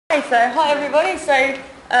Okay, so hi everybody. So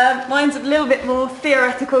mine's a little bit more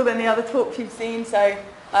theoretical than the other talks you've seen, so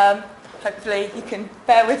hopefully you can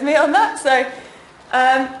bear with me on that. So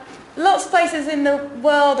lots of places in the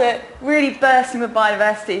world are really bursting with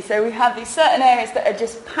biodiversity. So we have these certain areas that are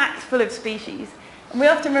just packed full of species, and we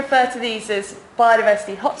often refer to these as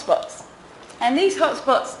biodiversity hotspots. And these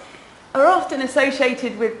hotspots are often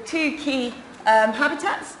associated with two key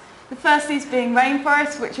habitats. The first is being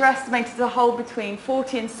rainforests, which are estimated to hold between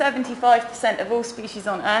 40 and 75% of all species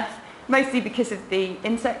on Earth, mostly because of the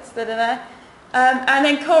insects that are there. And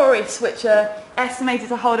then coral reefs, which are estimated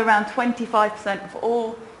to hold around 25% of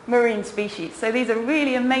all marine species. So these are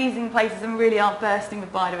really amazing places and really are bursting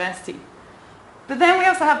with biodiversity. But then we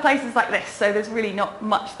also have places like this, so there's really not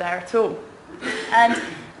much there at all. And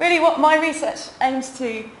really what my research aims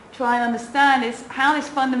to try and understand is how this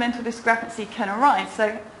fundamental discrepancy can arise.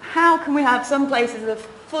 So how can we have some places that are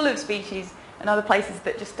full of species and other places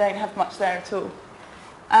that just don't have much there at all?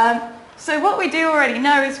 So what we do already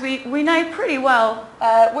know is we know pretty well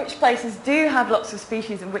which places do have lots of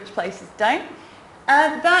species and which places don't.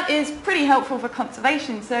 And that is pretty helpful for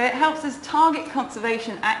conservation. So it helps us target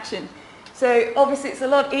conservation action. So obviously it's a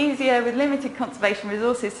lot easier with limited conservation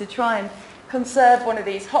resources to try and conserve one of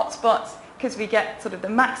these hotspots, because we get sort of the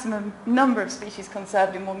maximum number of species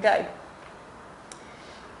conserved in one go.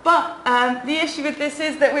 But the issue with this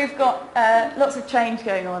is that we've got lots of change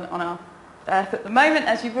going on our Earth at the moment,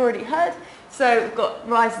 as you've already heard. So we've got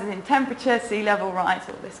rises in temperature, sea level rise,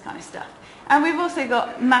 all this kind of stuff. And we've also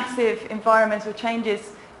got massive environmental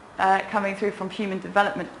changes coming through from human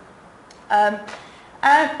development. And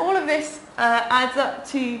all of this adds up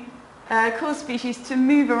to cause species to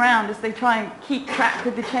move around as they try and keep track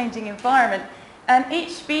with the changing environment. And each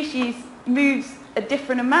species moves a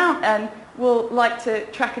different amount and will like to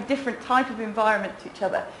track a different type of environment to each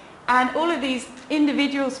other. And all of these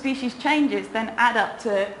individual species changes then add up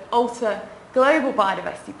to alter global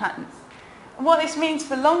biodiversity patterns. And what this means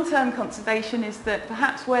for long-term conservation is that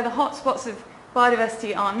perhaps where the hotspots of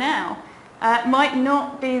biodiversity are now might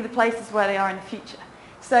not be the places where they are in the future.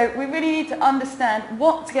 So we really need to understand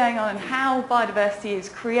what's going on and how biodiversity is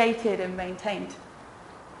created and maintained.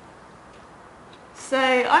 So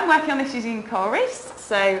I'm working on this using coral reefs.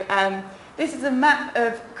 So this is a map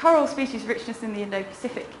of coral species richness in the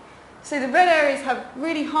Indo-Pacific. So the red areas have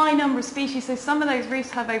really high number of species, so some of those reefs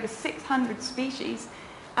have over 600 species.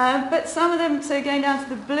 But some of them, so going down to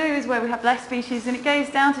the blue is where we have less species, and it goes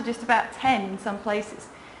down to just about 10 in some places.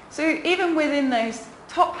 So even within those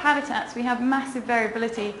top habitats, we have massive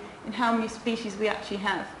variability in how many species we actually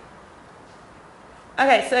have.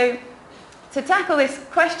 Okay, so to tackle this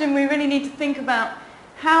question, we really need to think about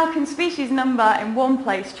how can species number in one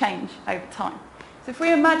place change over time. So if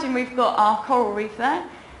we imagine we've got our coral reef there,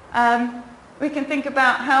 we can think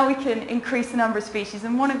about how we can increase the number of species,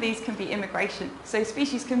 and one of these can be immigration. So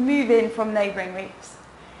species can move in from neighbouring reefs.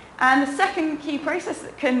 And the second key process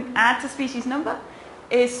that can add to species number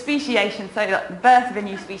is speciation, so like the birth of a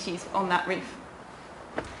new species on that reef.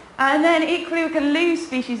 And then equally we can lose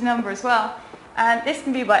species number as well. And this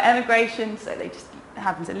can be by emigration, so they just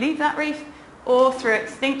happen to leave that reef, or through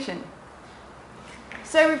extinction.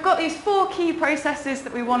 So we've got these four key processes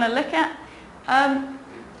that we want to look at.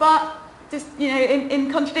 But just,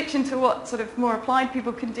 in contradiction to what sort of more applied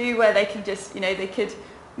people can do, where they can just, they could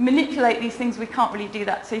manipulate these things, we can't really do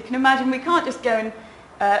that. So you can imagine we can't just go and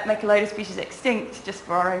make a load of species extinct just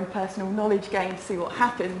for our own personal knowledge gain to see what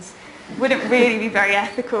happens. Wouldn't really be very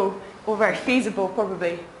ethical or very feasible,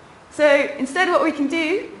 probably. So instead what we can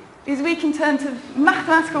do is we can turn to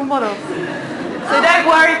mathematical models. So don't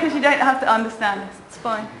worry, because you don't have to understand this, it's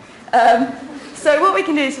fine. So what we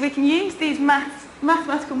can do is we can use these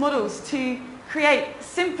mathematical models to create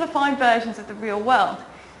simplified versions of the real world.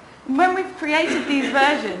 And when we've created these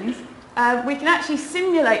versions, we can actually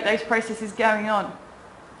simulate those processes going on.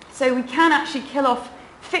 So we can actually kill off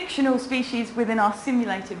fictional species within our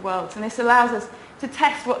simulated worlds, and this allows us to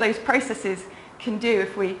test what those processes can do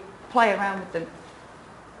if we play around with them.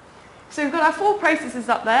 So we've got our four processes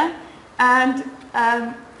up there, and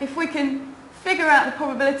if we can figure out the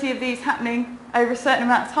probability of these happening over a certain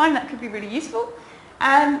amount of time, that could be really useful.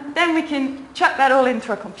 And then we can chuck that all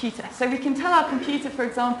into a computer. So we can tell our computer, for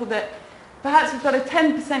example, that perhaps we've got a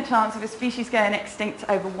 10% chance of a species going extinct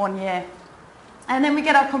over 1 year. And then we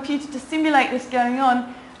get our computer to simulate this going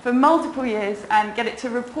on for multiple years and get it to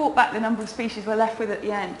report back the number of species we're left with at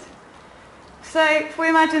the end. So if we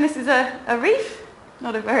imagine this is a reef,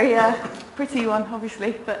 not a very pretty one,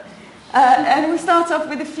 obviously, but and we start off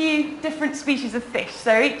with a few different species of fish.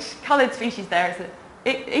 So each coloured species there is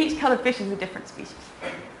each coloured fish is a different species.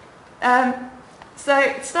 So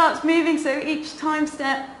it starts moving, so each time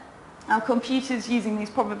step, our computer's using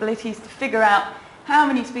these probabilities to figure out how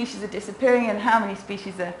many species are disappearing and how many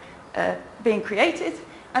species are being created,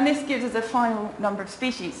 and this gives us a final number of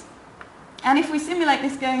species. And if we simulate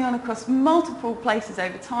this going on across multiple places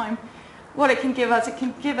over time, what it can give us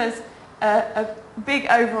a big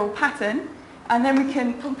overall pattern, and then we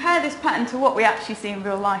can compare this pattern to what we actually see in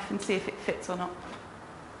real life and see if it fits or not.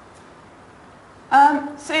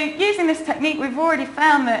 So using this technique, we've already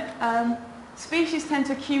found that species tend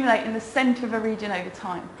to accumulate in the centre of a region over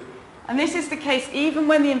time. And this is the case even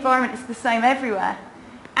when the environment is the same everywhere,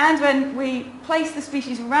 and when we place the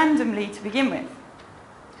species randomly to begin with.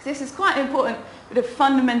 So this is quite an important bit of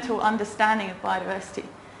fundamental understanding of biodiversity.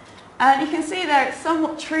 And you can see there it's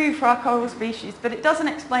somewhat true for our coral species, but it doesn't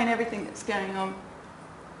explain everything that's going on.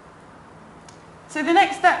 So the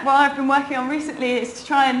next step, what I've been working on recently, is to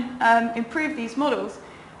try and improve these models.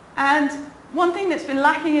 And one thing that's been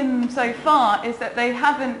lacking in them so far is that they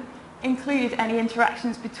haven't included any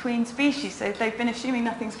interactions between species, so they've been assuming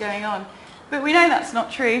nothing's going on. But we know that's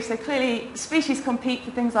not true, so clearly species compete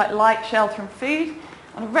for things like light, shelter and food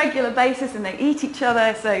on a regular basis, and they eat each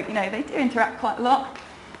other, so they do interact quite a lot.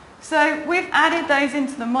 So we've added those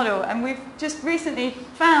into the model, and we've just recently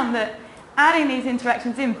found that adding these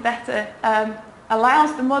interactions in better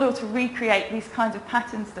allows the model to recreate these kinds of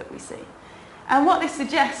patterns that we see. And what this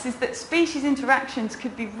suggests is that species interactions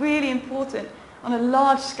could be really important on a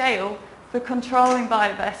large scale for controlling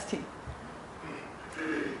biodiversity.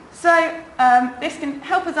 So this can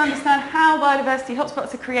help us understand how biodiversity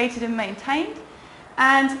hotspots are created and maintained,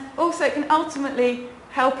 and also it can ultimately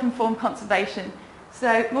help inform conservation.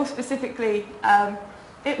 So more specifically,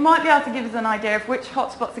 it might be able to give us an idea of which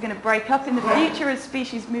hotspots are going to break up in the future as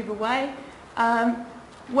species move away,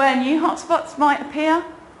 where new hotspots might appear,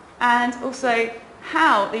 and also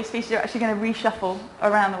how these species are actually going to reshuffle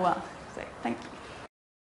around the world. So thank you.